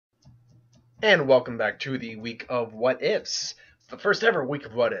And welcome back to the week of What Ifs, the first ever week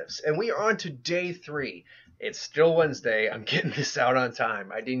of What Ifs. And we are on to day 3. It's still Wednesday. I'm getting this out on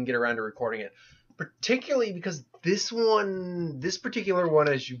time. I didn't get around to recording it, particularly because this particular one,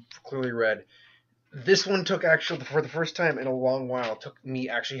 as you clearly read, this one took actually, for the first time in a long while, took me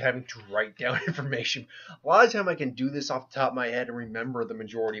actually having to write down information. A lot of time I can do this off the top of my head and remember the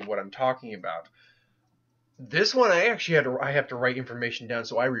majority of what I'm talking about. This one I have to write information down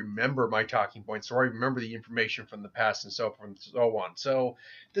so I remember my talking points, so I remember the information from the past and so forth and so on. So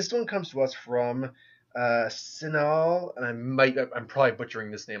this one comes to us from Sinal, and I'm probably butchering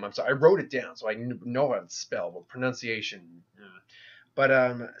this name. I'm sorry. I wrote it down so I know how to spell, but pronunciation. But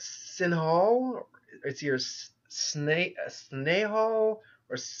Sinhal, it's either Snehal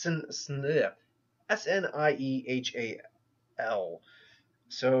or Sniehal.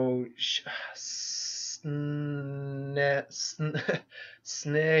 So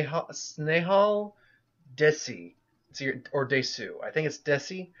Snehal Desi, or Desu. I think it's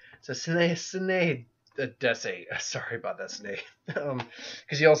Desi. So Sne Desi. Sorry about that, Sne.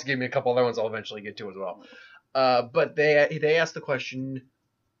 Because he also gave me a couple other ones I'll eventually get to as well. But they asked the question,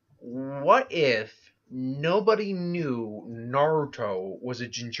 what if nobody knew Naruto was a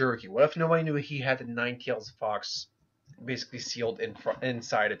Jinchiuriki? What if nobody knew he had the Nine-Tailed Fox basically sealed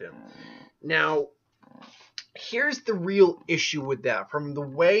inside of him? Now, here's the real issue with that. From the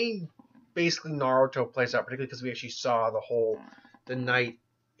way basically Naruto plays out, particularly because we actually saw the night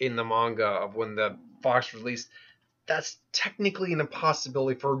in the manga of when the fox released, that's technically an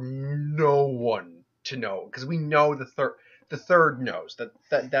impossibility for no one to know, because we know the third knows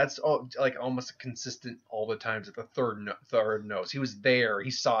that's like almost consistent all the times that the third knows. He was there,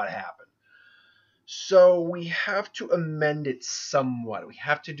 he saw it happen. So we have to amend it somewhat. We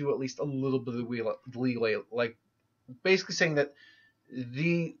have to do at least a little bit of leeway, like basically saying that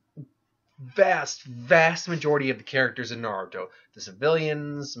the vast majority of the characters in Naruto, the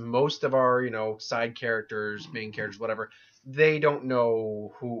civilians, most of our, side characters, main characters, whatever, they don't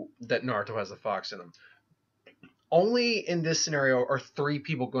know that Naruto has a fox in him. Only in this scenario are 3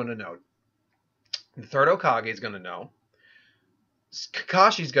 people going to know. The third Hokage is going to know.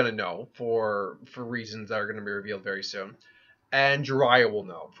 Kakashi's going to know for reasons that are going to be revealed very soon. And Jiraiya will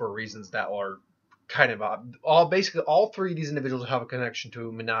know for reasons that are kind of all 3 of these individuals have a connection to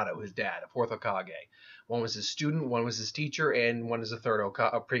Minato, his dad, a 4th Hokage. One was his student, one was his teacher, and one is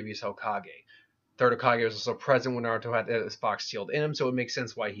a previous Hokage. Third Hokage was also present when Naruto had his fox sealed in him, so it makes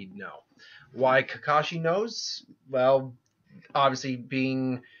sense why he'd know. Why Kakashi knows? Well, obviously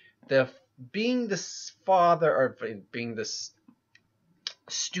being the father, or being this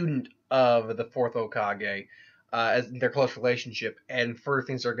student of the 4th Hokage, as their close relationship, and further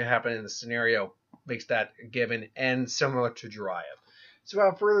things that are going to happen in the scenario makes that a given, and similar to Jiraiya. So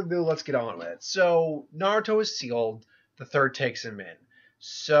without further ado, let's get on with it. So Naruto is sealed, the third takes him in.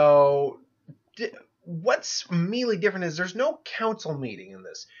 So what's immediately different is there's no council meeting in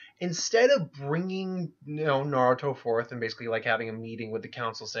this. Instead of bringing Naruto forth and basically like having a meeting with the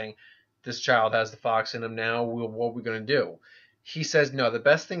council saying, this child has the fox in him now, what are we going to do? He says, no, the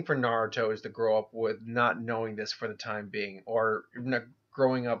best thing for Naruto is to grow up with not knowing this for the time being, or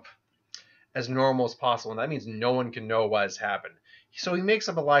growing up as normal as possible. And that means no one can know what has happened. So he makes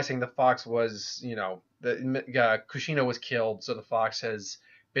up a lie saying the fox was, Kushina was killed, so the fox has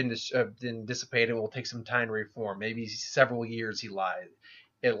been dissipated and will take some time to reform. Maybe several years it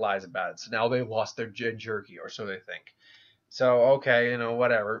lies about it. So now they've lost their Jinchiuriki, or so they think. So, okay,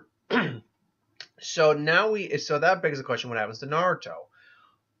 whatever. So that begs the question: what happens to Naruto?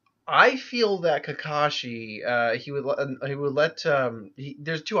 I feel that Kakashi,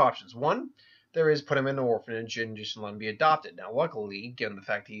 there's 2 options. One, there is put him in an orphanage and just let him be adopted. Now, luckily, given the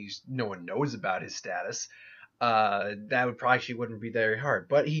fact no one knows about his status, that wouldn't be very hard.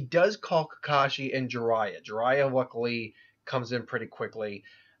 But he does call Kakashi and Jiraiya. Jiraiya, luckily, comes in pretty quickly.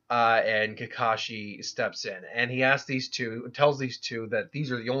 And Kakashi steps in, and he tells these two that these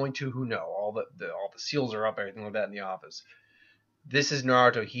are the only 2 who know. All the seals are up, everything like that in the office. This is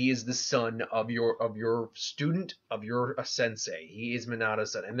Naruto. He is the son of your student, of your sensei. He is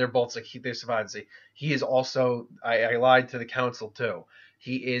Minato's son, and they're both like they survived. Say he is also. I lied to the council too.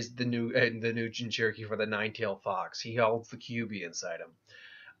 He is the new Jinchiuriki for the Nine-Tailed Fox. He holds the Kyuubi inside him.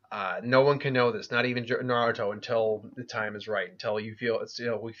 No one can know this, not even Naruto, until the time is right, until we feel it's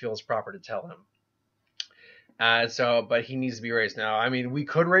proper to tell him. But he needs to be raised. Now, I mean, we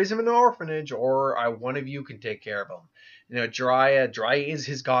could raise him in an orphanage, or one of you can take care of him. Jiraiya is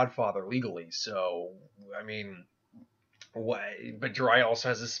his godfather legally, so, I mean, but Jiraiya also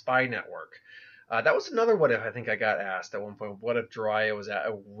has a spy network. That was another what if I think I got asked at one point. What if Jiraiya was at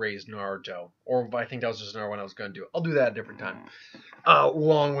raised Naruto? Or I think that was just another one I was going to do. I'll do that at a different time.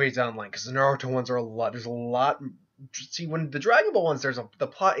 Long ways down the line because the Naruto ones are a lot. There's a lot. See, when the Dragon Ball ones, the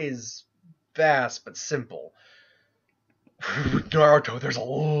plot is vast but simple. With Naruto, there's a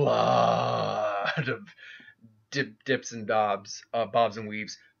lot of dips and bobs and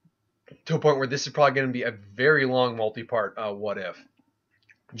weaves, to a point where this is probably going to be a very long multi-part what if,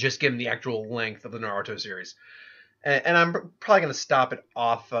 just given the actual length of the Naruto series. And I'm probably going to stop it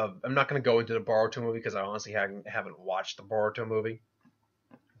off of. I'm not going to go into the Boruto movie because I honestly haven't watched the Boruto movie.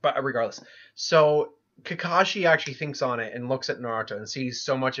 But regardless, so Kakashi actually thinks on it and looks at Naruto and sees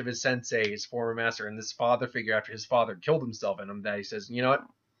so much of his sensei, his former master, and this father figure after his father killed himself in him that he says, you know what?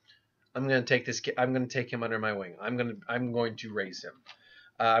 I'm going to take this kid. I'm going to take him under my wing. I'm going to raise him.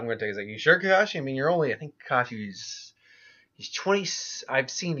 I'm going to take. He's like, you sure, Kakashi? I mean, you're only. I think Kakashi's. He's 20.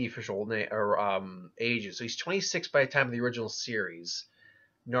 I've seen the official name or ages. So he's 26 by the time of the original series.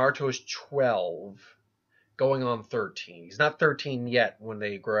 Naruto's 12, going on 13. He's not 13 yet when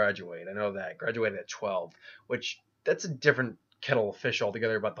they graduate. I know that. Graduated at 12, which that's a different kettle of fish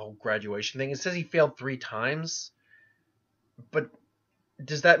altogether about the whole graduation thing. It says he failed 3 times, but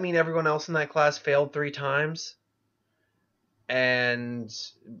does that mean everyone else in that class failed 3 times? And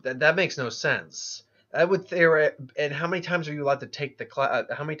that makes no sense. I would and how many times are you allowed to take the class?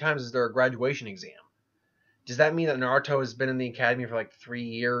 How many times is there a graduation exam? Does that mean that Naruto has been in the academy for like 3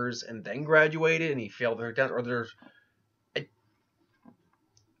 years and then graduated and he failed their test? Or there's, it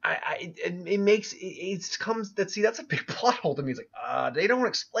makes it comes that see that's a big plot hole to me. It's like they don't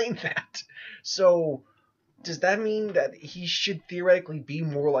explain that. So does that mean that he should theoretically be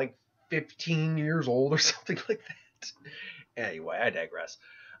more like 15 years old or something like that? Anyway, I digress.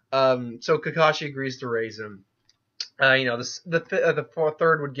 So Kakashi agrees to raise him. The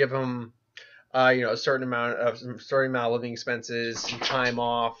third would give him, a certain amount of living expenses, some time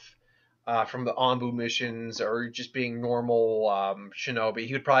off from the Anbu missions, or just being normal shinobi.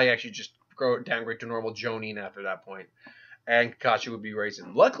 He would probably actually just downgrade to normal Jonin after that point. And Kakashi would be raised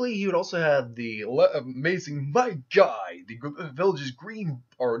him. Luckily, he would also have the amazing my guy, the village's green,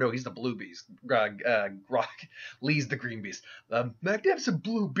 or no, he's the blue beast. Lee's the green beast. The magnificent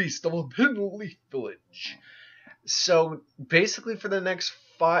blue beast of a Hidden Leaf Village. So basically, for the next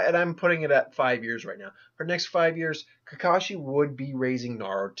 5, and I'm putting it at 5 years right now. For the next 5 years, Kakashi would be raising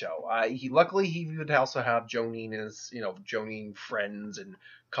Naruto. Luckily he would also have Jonin as Jonin friends and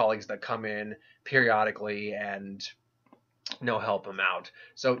colleagues that come in periodically and help him out.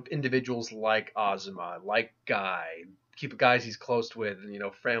 So individuals like Azuma, like Guy, guys he's close with,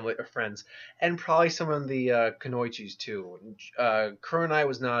 family or friends, and probably some of the Kunoichis too. Kurenai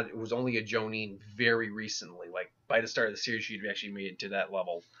was only a Jonin very recently. Like by the start of the series, she'd actually made it to that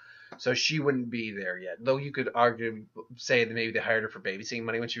level, so she wouldn't be there yet. Though you could say that maybe they hired her for babysitting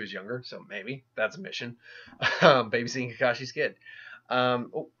money when she was younger, so maybe that's a mission. Babysitting Kakashi's kid. 1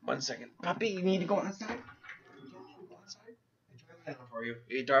 second, puppy, you need to go outside. For you.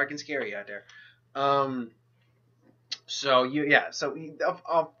 It's dark and scary out there. So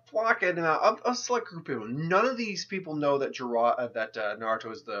a flock and a select group of people. None of these people know that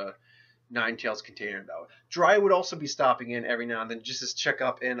Naruto is the Nine Tails container, though. Jiraiya would also be stopping in every now and then just to check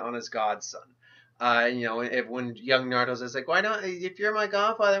up in on his godson. When young Naruto says like, why not? If you're my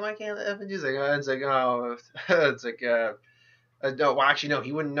godfather, why can't I? He's like, no. Well, actually, no.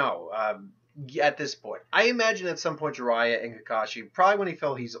 He wouldn't know. At this point, I imagine at some point Jiraiya and Kakashi, probably when he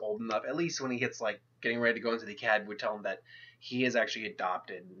felt he's old enough, at least when he hits like getting ready to go into the academy, would tell him that he is actually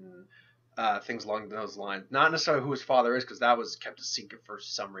adopted and things along those lines. Not necessarily who his father is, because that was kept a secret for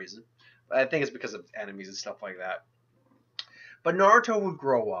some reason. But I think it's because of enemies and stuff like that. But Naruto would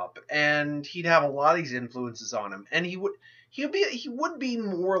grow up, and he'd have a lot of these influences on him, and he would be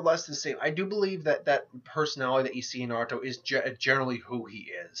more or less the same. I do believe that personality that you see in Naruto is generally who he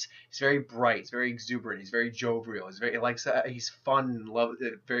is. He's very bright, he's very exuberant, he's very jovial, he's fun,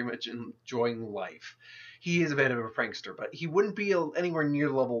 very much enjoying life. He is a bit of a prankster, but he wouldn't be anywhere near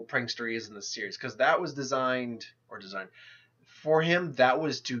the level of prankster he is in the series, because that was designed for him. That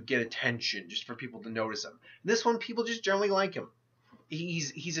was to get attention, just for people to notice him. This one, people just generally like him.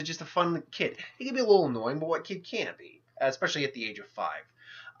 He's just a fun kid. He can be a little annoying, but what kid can't be? Especially at the age of 5.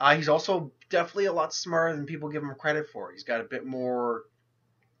 He's also definitely a lot smarter than people give him credit for. He's got a bit more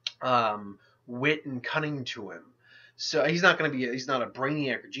wit and cunning to him. So he's not a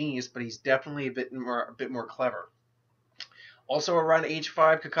brainiac or genius, but he's definitely a bit more clever. Also, around age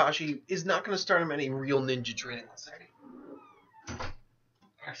 5, Kakashi is not going to start him any real ninja training.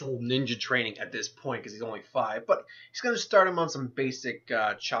 actual ninja training at this point because he's only 5, but he's going to start him on some basic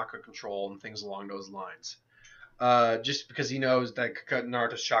chakra control and things along those lines. Just because he knows that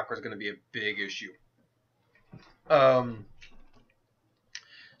Naruto's chakra is going to be a big issue.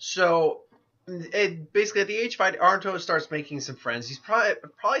 So basically at the age 5, Naruto starts making some friends. He's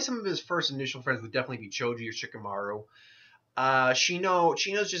probably some of his first initial friends would definitely be Choji or Shikamaru.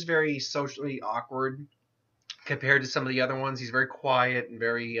 Shino's just very socially awkward compared to some of the other ones. He's very quiet and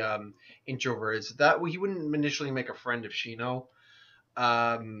very introverted. So that he wouldn't initially make a friend of Shino.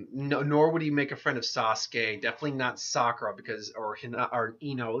 No, nor would he make a friend of Sasuke. Definitely not Sakura or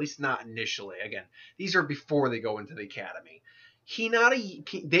Ino. At least not initially. Again, these are before they go into the academy. He met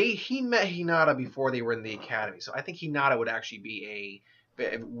Hinata before they were in the academy, so I think Hinata would actually be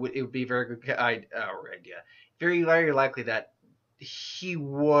it would be a very good idea. Very likely that he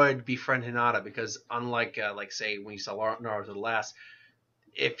would befriend Hinata because unlike like say when you saw Naruto the last,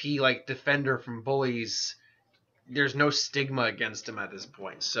 if he like defend her from bullies, there's no stigma against him at this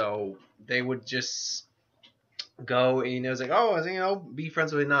point, so they would just go and it's like, oh, be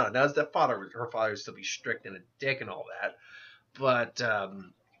friends with Hinata. Now, her father would still be strict and a dick and all that, but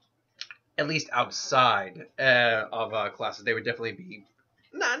at least outside of classes, they would definitely be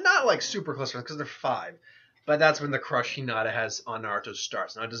not like super close friends because they're 5. But that's when the crush Hinata has on Naruto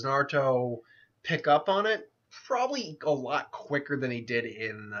starts. Now, does Naruto pick up on it? Probably a lot quicker than he did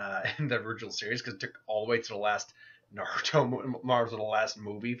in the original series because it took all the way to the last Naruto the last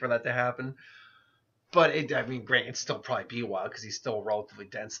movie for that to happen. But granted, it'd still probably be a while because he's still relatively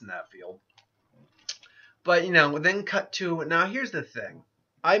dense in that field. But, then cut to... Now, here's the thing.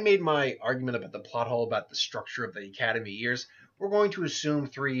 I made my argument about the plot hole about the structure of the academy years. We're going to assume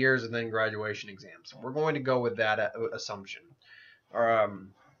 3 years and then graduation exams. We're going to go with that assumption.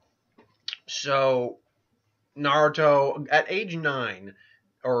 So, Naruto, at age 9,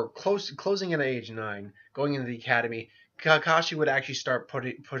 or closing at age 9, going into the academy, Kakashi would actually start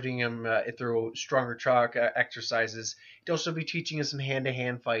putting him through stronger chalk exercises. He'd also be teaching him some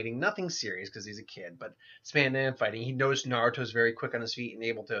hand-to-hand fighting. Nothing serious because he's a kid, but some hand-to-hand fighting. He knows Naruto's very quick on his feet and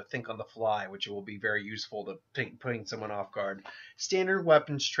able to think on the fly, which will be very useful to putting someone off guard. Standard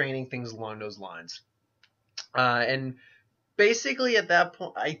weapons training, things along those lines. And basically at that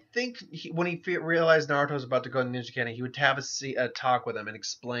point, I think when he realized Naruto was about to go to Ninja Academy, he would have a talk with him and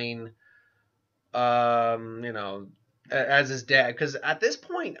explain, as his dad, because at this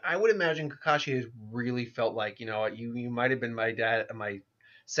point, I would imagine Kakashi has really felt like, you might have been my dad, my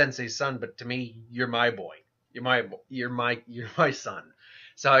sensei's son, but to me, you're my boy, you're my son.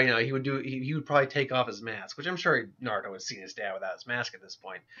 So he would probably take off his mask, which I'm sure Naruto has seen his dad without his mask at this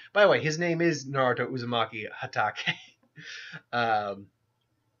point. By the way, his name is Naruto Uzumaki Hatake.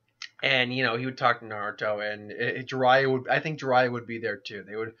 And he would talk to Naruto, and I think Jiraiya would be there too.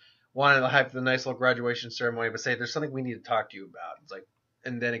 They would want to have the nice little graduation ceremony, but say there's something we need to talk to you about. It's like,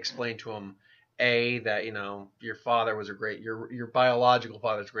 and then explain to him that your father was your biological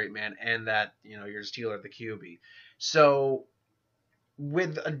father's a great man, and that you're a stealer of the QB. So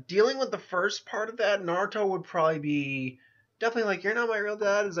with dealing with the first part of that, Naruto would probably be definitely like, you're not my real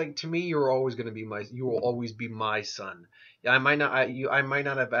dad. It's like, to me, you will always be my son. Yeah, I might not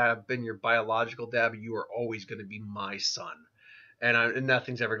have been your biological dad, but you are always going to be my son. And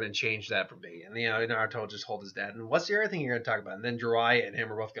nothing's ever going to change that for me. And Naruto will just hold his dad. And what's the other thing you're going to talk about? And then Jiraiya and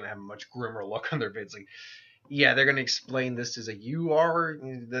him are both going to have a much grimmer look on their faces. Like, yeah, they're going to explain this as you are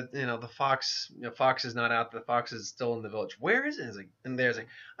the fox. Fox is not out. The fox is still in the village. Where is it? It's like, and there's like,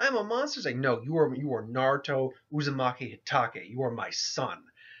 I'm a monster. It's like, no, you are Naruto Uzumaki Hitake. You are my son.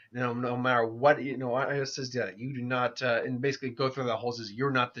 No matter what, I says that you do not, and basically go through the whole says you're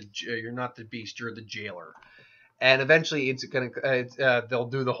not the beast. You're the jailer. And eventually, they'll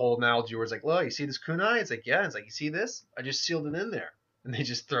do the whole analogy where it's like, well, you see this kunai? It's like, yeah. It's like, you see this? I just sealed it in there. And he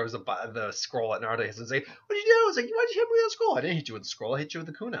just throws the scroll at Naruto and say, what'd you do? It's like, why'd you hit me with the scroll? I didn't hit you with the scroll. I hit you with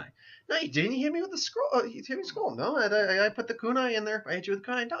the kunai. No, you didn't. You hit me with the scroll. You hit me with the scroll. No, I put the kunai in there. I hit you with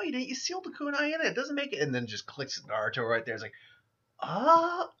the kunai. No, you didn't. You sealed the kunai in it. It doesn't make it. And then just clicks at Naruto right there. It's like,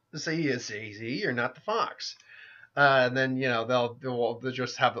 see, you're not the fox. And then they'll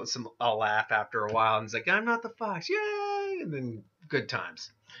just have a laugh after a while, and it's like, I'm not the fox, yay! And then good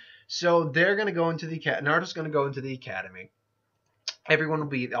times. So they're gonna go into the Naruto's gonna go into the academy. Everyone will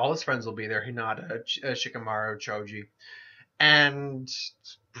be, all his friends will be there. Hinata, Shikamaru, Choji, and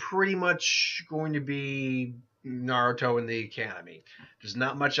it's pretty much going to be Naruto in the academy. There's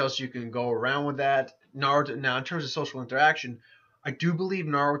not much else you can go around with that. Naruto now, in terms of social interaction, I do believe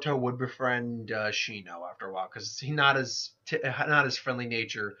Naruto would befriend Shino after a while because not his friendly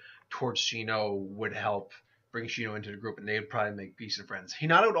nature towards Shino would help bring Shino into the group, and they'd probably make decent friends.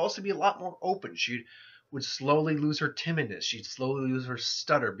 Hinata would also be a lot more open. She would slowly lose her timidness. She'd slowly lose her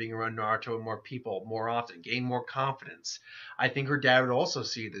stutter, being around Naruto and more people more often, gain more confidence. I think her dad would also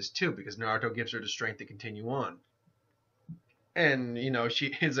see this too, because Naruto gives her the strength to continue on. And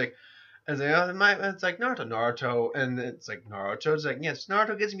she is like, it's like Naruto, and it's like Naruto's like, yes,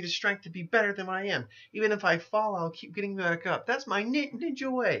 Naruto gives me the strength to be better than I am. Even if I fall, I'll keep getting back up. That's my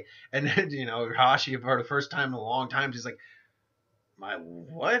ninja way. And then Hashi, for the first time in a long time, she's like, my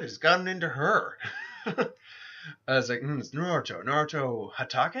what has gotten into her? I was like, it's Naruto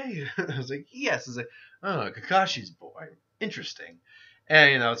Hatake. I was like, yes. It's like, oh, Kakashi's boy, interesting.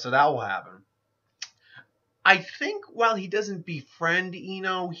 And so that will happen. I think while he doesn't befriend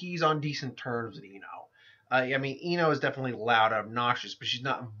Ino, he's on decent terms with Ino. I mean, Ino is definitely loud, obnoxious, but she's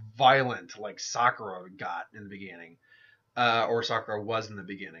not violent like Sakura got in the beginning, or Sakura was in the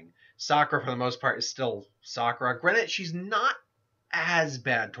beginning. Sakura, for the most part, is still Sakura. Granted, she's not as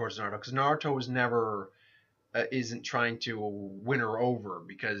bad towards Naruto, because Naruto was never isn't trying to win her over,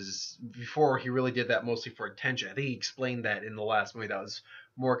 because before he really did that mostly for attention. I think he explained that in the last movie. That was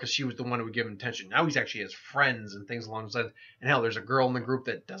more because she was the one who would give him attention. Now he's actually has friends and things along those lines. And hell, there's a girl in the group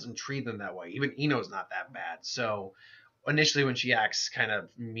that doesn't treat them that way. Even Ino's not that bad. So initially when she acts kind of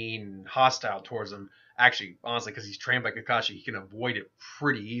mean, hostile towards him, actually, honestly, because he's trained by Kakashi, he can avoid it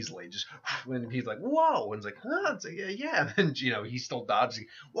pretty easily. Just when he's like, whoa, and it's like, huh? It's like, yeah. And he still dodges.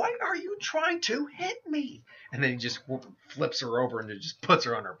 Why are you trying to hit me? And then he just flips her over and just puts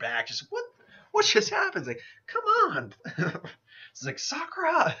her on her back. Just what just happens? Like, come on. It's like,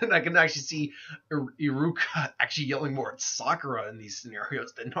 Sakura! And I can actually see Iruka actually yelling more at Sakura in these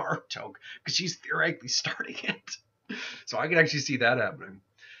scenarios than Naruto, because she's theoretically starting it. So I can actually see that happening.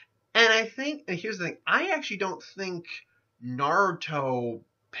 And I think, and here's the thing, I actually don't think Naruto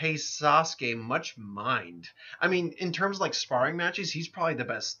pays Sasuke much mind. I mean, in terms of sparring matches, he's probably the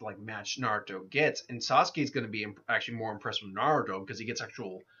best match Naruto gets, and Sasuke's going to be actually more impressed with Naruto because he gets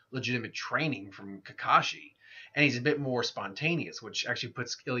actual legitimate training from Kakashi. And he's a bit more spontaneous, which actually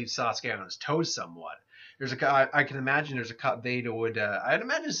leaves Sasuke on his toes somewhat. There's I can imagine there's I'd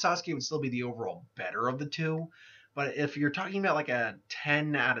imagine Sasuke would still be the overall better of the two. But if you're talking about a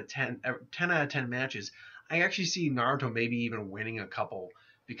 10 out of 10 out of 10 matches, I actually see Naruto maybe even winning a couple,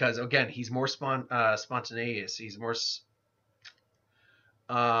 because again, he's more spontaneous. He's more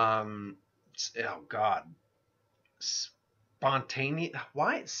spontaneous.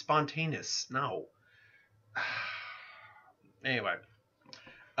 Why spontaneous? No. Anyway,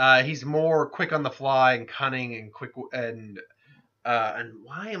 he's more quick on the fly and cunning and quick and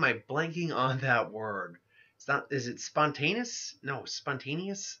why am I blanking on that word? It's not. Is it spontaneous? No,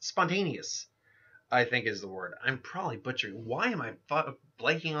 spontaneous. Spontaneous, I think is the word. I'm probably butchering. Why am I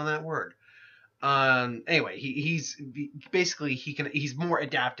blanking on that word? Anyway, he's basically he's more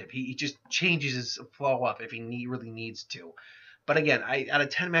adaptive. He just changes his flow up if he really needs to. But again, out of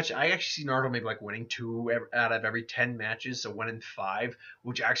 10 matches, I actually see Naruto maybe winning 2 out of every 10 matches, so 1 in 5,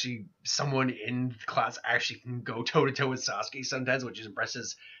 which actually someone in class actually can go toe to toe with Sasuke sometimes, which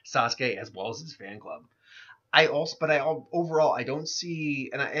impresses Sasuke as well as his fan club. Overall, I don't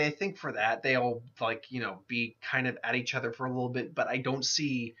see, and I think for that they all be kind of at each other for a little bit, but I don't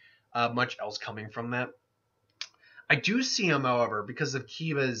see much else coming from that. I do see him, however, because of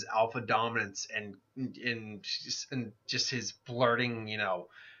Kiba's alpha dominance and just his blurting,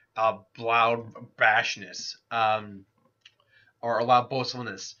 loud bashness, or loud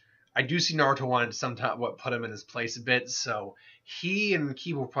boastfulness. I do see Naruto wanting to sometime put him in his place a bit, so he and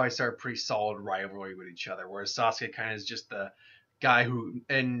Kiba will probably start a pretty solid rivalry with each other, whereas Sasuke kind of is just the guy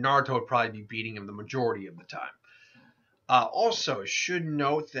and Naruto would probably be beating him the majority of the time. Also, should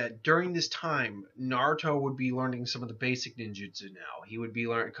note that during this time, Naruto would be learning some of the basic ninjutsu now. He would be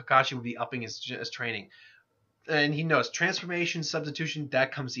Kakashi would be upping his training. And he knows transformation, substitution,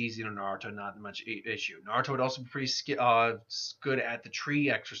 that comes easy to Naruto, not much issue. Naruto would also be pretty good at the tree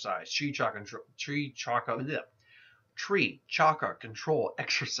exercise, tree chakra control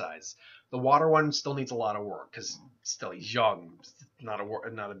exercise. The water one still needs a lot of work because still he's young, not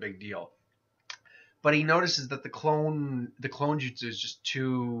a big deal. But he notices that the clone jutsu is just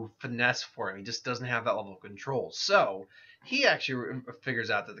too finesse for him. He just doesn't have that level of control. So he actually figures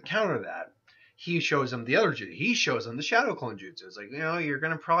out that to counter that, he shows him the other jutsu. He shows him the shadow clone jutsu. It's you're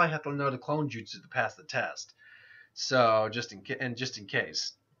gonna probably have to know the clone jutsu to pass the test. So just in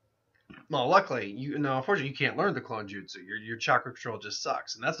case. Well, luckily, unfortunately, you can't learn the clone jutsu. Your chakra control just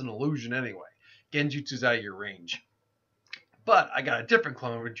sucks, and that's an illusion anyway. Genjutsu's out of your range. But I got a different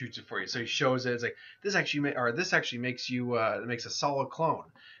clone jutsu for you. So he shows it. It's this actually makes you makes a solid clone.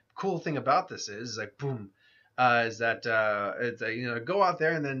 The cool thing about this is boom. is that it's go out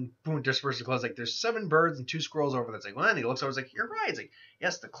there and then boom, disperse the clones. Like there's 7 birds and 2 squirrels over there. It's like, well, and he looks over, it's like, you're right. It's like,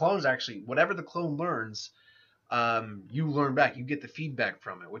 yes, the clones actually, whatever the clone learns, you learn back. You get the feedback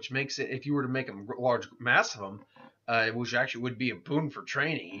from it, which makes it, if you were to make a large mass of them, which actually would be a boon for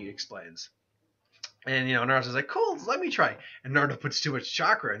training, he explains. And Naruto's like, cool, let me try. And Naruto puts too much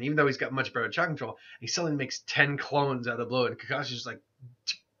chakra, and even though he's got much better chakra control, he suddenly makes 10 clones out of the blue, and Kakashi's just like,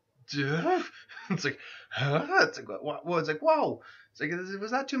 duh. It's like, huh? It's like, what? It's like, whoa. It's like,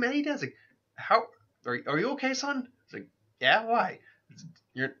 was that too many? It's like, how? Are you okay, son? It's like, yeah, why?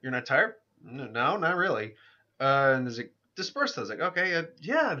 You're not tired? No, not really. And it's like, disperse those. Like, okay,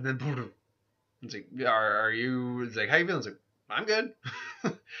 yeah. And then it's like, are you? It's like, how you feeling? It's like, I'm good.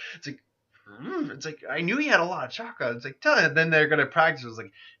 It's like, it's like, I knew he had a lot of chakra. It's like, tell you. Then they're gonna practice. It's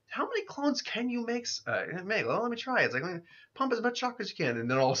like, how many clones can you make? Well, let me try. It's like, pump as much chakra as you can. And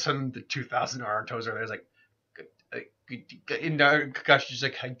then all of a sudden, the 2,000 Narutos are there. It's like, and Kakashi's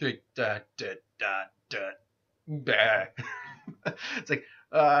like, it's like,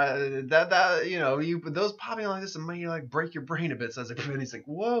 those popping like this might like break your brain a bit. So I was like, and he's like,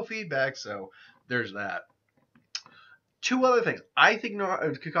 whoa, feedback. So there's that. 2 other things. I think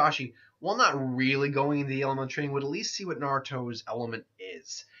Kakashi, while not really going into the element training, would at least see what Naruto's element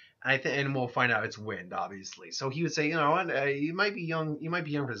is. And we'll find out it's wind, obviously. So he would say, you might be young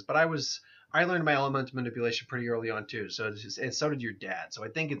for this, but I learned my element manipulation pretty early on too. So and so did your dad. So I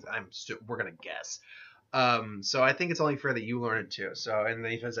think we're gonna guess. So I think it's only fair that you learn it too. So and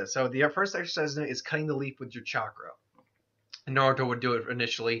then he says that. So the first exercise is cutting the leaf with your chakra. And Naruto would do it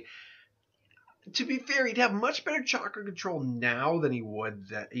initially. To be fair, he'd have much better chakra control now than he would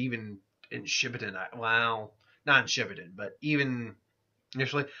even in Shippuden. Well, not in Shippuden, but even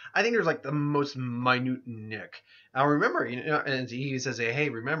initially, I think there's like the most minute nick. Now remember, and he says, hey,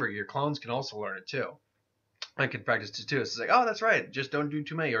 remember, your clones can also learn it too. I can practice it too. So it's like, oh, that's right. Just don't do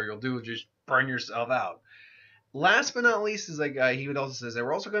too many, or you'll just burn yourself out. Last but not least is like he would also says that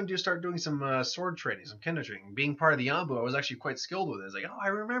we're also going to start doing some sword training, some kendo training. Being part of the Yambu, I was actually quite skilled with it. It's like, oh, I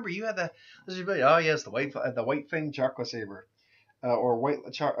remember you had the oh yes, the white fang chakra saber, or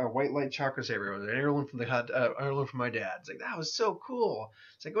white light chakra saber. It was an heirloom from heirloom from my dad. It's like that was so cool.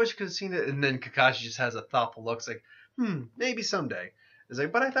 It's like I wish you could have seen it. And then Kakashi just has a thoughtful look. It's like, maybe someday. It's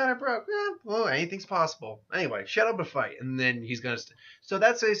like, but I thought I broke. Well, anything's possible. Anyway, shut up and fight. And then he's going to... So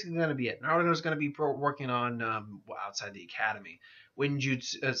that's basically going to be it. Naruto's going to be working on, outside the academy, wind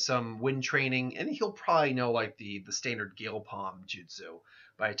jutsu, some wind training, and he'll probably know, like, the standard Gale Palm jutsu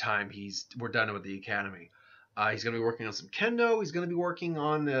by the time we're done with the academy. He's going to be working on some kendo. He's going to be working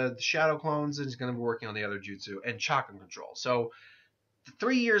on the shadow clones, and he's going to be working on the other jutsu and chakra control. So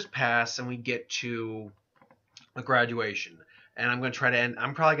 3 years pass, and we get to a graduation. And I'm going to try to end.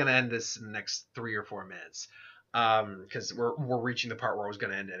 I'm probably going to end this in the next 3 or 4 minutes, because we're reaching the part where I was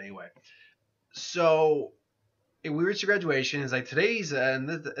going to end it anyway. So we reach the graduation. It's like today's and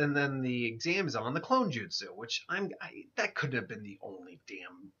then the exam is on the clone jutsu, which that couldn't have been the only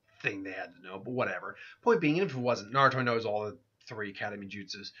damn thing they had to know, but whatever. Point being, if it wasn't, Naruto knows all the 3 academy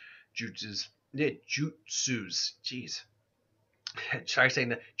jutsus. Jeez. Try saying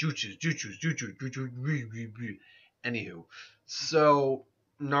that jutsus. Anywho, so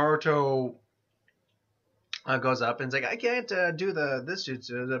Naruto goes up and is like, I can't do this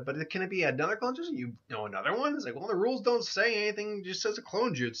jutsu, but can it be another clone jutsu? You know another one? It's like, well, the rules don't say anything, it just says a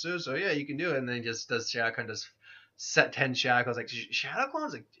clone jutsu, so yeah, you can do it. And then he just does Shadow, just set 10 shadows, like, shadow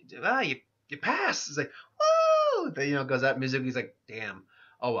clones? Like, you pass. It's like, whoa! Then, goes up, Mizuki's like, damn,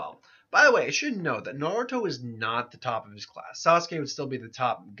 oh well. By the way, I should note that Naruto is not the top of his class. Sasuke would still be the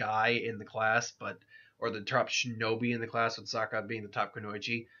top guy in the class, or the top shinobi in the class, with Sakura being the top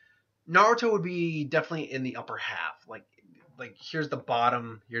kunoichi. Naruto would be definitely in the upper half. Like here's the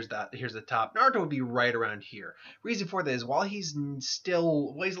bottom, here's the top. Naruto would be right around here. Reason for that is while he's a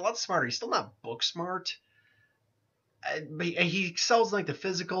lot smarter, he's still not book smart. But he excels in like the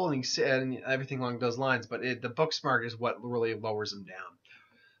physical and everything along those lines. But the book smart is what really lowers him down.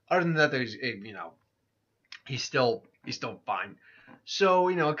 Other than that, he's still fine. So,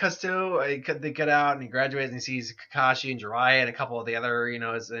 they get out and he graduates and he sees Kakashi and Jiraiya and a couple of the other,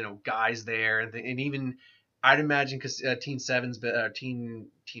 guys there. And even, I'd imagine, because Team 10's been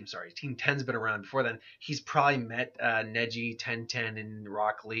around before then, he's probably met Neji, 1010, and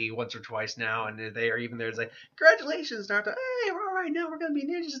Rock Lee once or twice now. And they are even there. It's like, congratulations, Naruto. Hey, we're all right now. We're going to be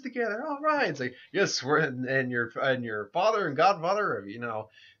ninjas together. All right. It's like, yes, and your father and godfather,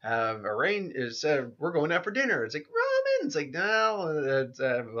 have arranged, we're going out for dinner. It's like, ramen. It's like, no, it's, we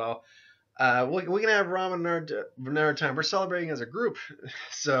can have ramen another time. We're celebrating as a group.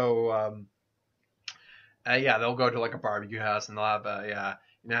 So, Yeah, they'll go to like a barbecue house and they'll have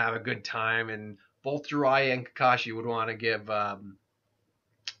have a good time. And both Jiraiya and Kakashi would want to give well,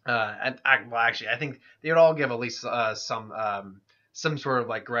 actually, I think they would all give at least some sort of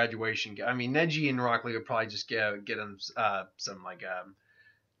like graduation. I mean, Neji and Rock Lee would probably just get them some like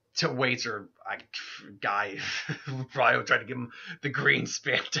to weights or like guy probably would try to give him the green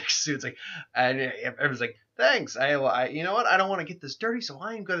spandex suits like, and everyone's like, thanks, I you know what, I don't want to get this dirty, so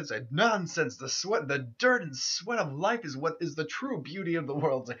I am gonna say nonsense. The sweat, the dirt and sweat of life is what is the true beauty of the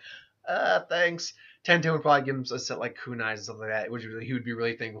world. It's like, thanks. Tenten would probably give him a set like kunais and stuff like that, which he would be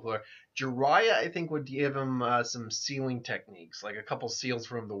really thankful for. Jiraiya, I think, would give him some sealing techniques, like a couple seals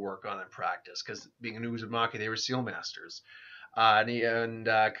for him to work on and practice, because being an Uzumaki, they were seal masters.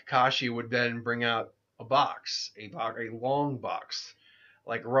 Kakashi would then bring out a long box,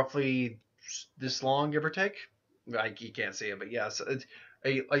 like roughly this long, give or take. Like you can't see it, but yeah, so it's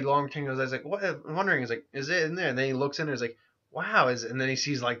a long thing. I was like, what? I'm wondering, is like, is it in there? And then he looks in, and he's like, wow, is it? And then he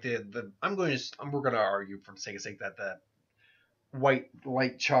sees like we're gonna argue for the sake of sake that the white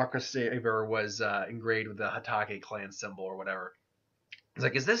light chakra saber was engraved with the Hatake clan symbol or whatever. It's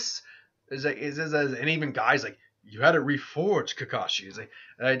like, is this? Is this? And even guys like, you had it reforged, Kakashi. It's like,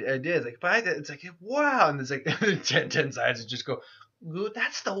 I did. It's like, but it's like, wow. And it's like 10 sides and just go,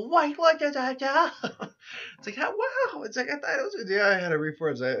 that's the white one. It's like, wow. It's like, I thought it was, yeah, I had it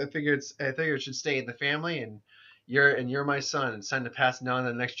reforged. I figured it should stay in the family, and you're my son. It's time to pass it on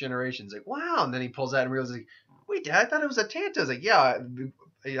to the next generation. It's like, wow. And then he pulls out and realizes, like, wait, Dad, I thought it was a Tanta. I was like, yeah,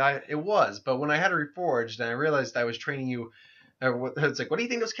 it was. But when I had it reforged and I realized I was training you, it's like, what do you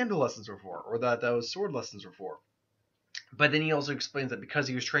think those kendo lessons were for? Or that those sword lessons were for? But then he also explains that because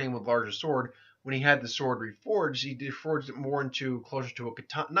he was training with larger sword, when he had the sword reforged, he reforged it more into closer to a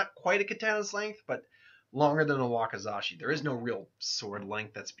katana, not quite a katana's length, but longer than a wakizashi. There is no real sword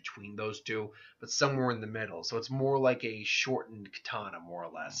length that's between those two, but somewhere in the middle. So it's more like a shortened katana, more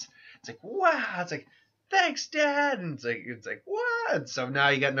or less. It's like, wow. It's like, thanks, Dad. And it's like what? So now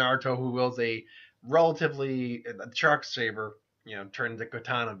you got Naruto, who wields a relatively shark saber, turned into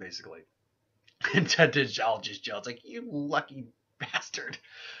katana basically. And I'll just yell. It's like, you lucky bastard.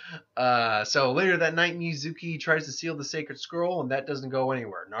 So later that night, Mizuki tries to seal the sacred scroll, and that doesn't go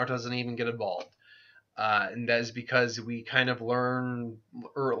anywhere. Naruto doesn't even get involved. And that is because we kind of learn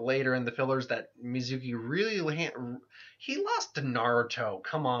later in the fillers that Mizuki he lost to Naruto.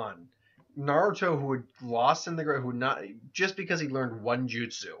 Come on. Naruto, who had lost in the who not just because he learned one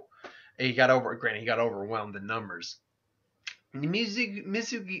jutsu. He got overwhelmed in numbers. Mizuki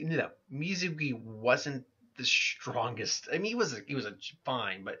wasn't the strongest. I mean, he was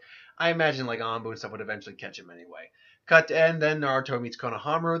fine, but I imagine like Anbu and stuff would eventually catch him anyway. Cut to end, then Naruto meets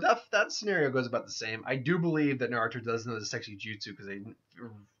Konohamaru. That scenario goes about the same. I do believe that Naruto does know the sexy jutsu because they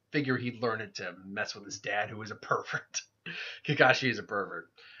figure he'd learn it to mess with his dad, who is a pervert. Kakashi is a pervert.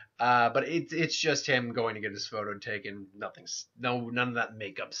 But it's just him going to get his photo taken. None of that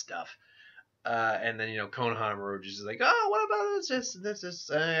makeup stuff. And then Konohamaru just is like, oh, what about this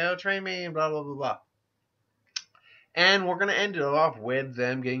train me and blah blah blah blah. And we're gonna end it off with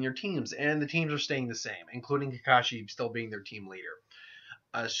them getting their teams, and the teams are staying the same, including Kakashi still being their team leader.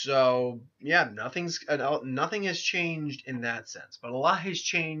 So yeah, nothing has changed in that sense, but a lot has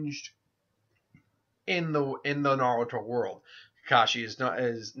changed in the Naruto world. Kakashi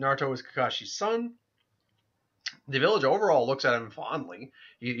Naruto is Kakashi's son. The village overall looks at him fondly.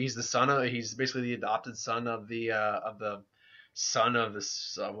 He's basically the adopted son of the son of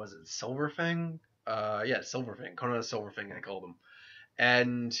this was it Silverfang? Silverfang. Konoha Silverfang, I called him.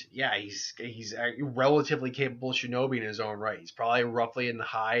 And yeah, he's a relatively capable shinobi in his own right. He's probably roughly in the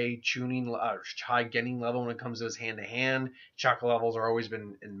high genin level when it comes to his hand to hand. Chakra levels are always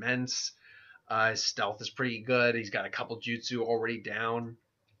been immense. His stealth is pretty good. He's got a couple jutsu already down.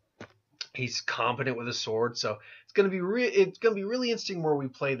 He's competent with a sword, so it's gonna be really interesting where we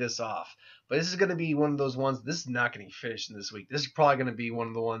play this off. But this is gonna be one of those ones. This is not gonna be finished in this week. This is probably gonna be one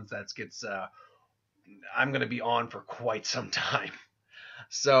of the ones that gets. I'm gonna be on for quite some time.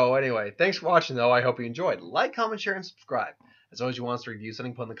 So anyway, thanks for watching though. I hope you enjoyed. Like, comment, share, and subscribe. As always, you want us to review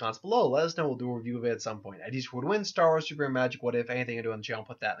something, put in the comments below. Let us know. We'll do a review of it at some point. Ideas would win, Star Wars, Super Magic, What If, anything I do on the channel,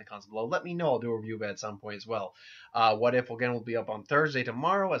 put that in the comments below. Let me know. I'll do a review of it at some point as well. What If, again, will be up on Thursday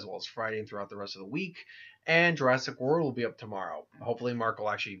tomorrow, as well as Friday and throughout the rest of the week. And Jurassic World will be up tomorrow. Hopefully Mark will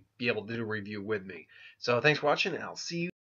actually be able to do a review with me. So thanks for watching, and I'll see you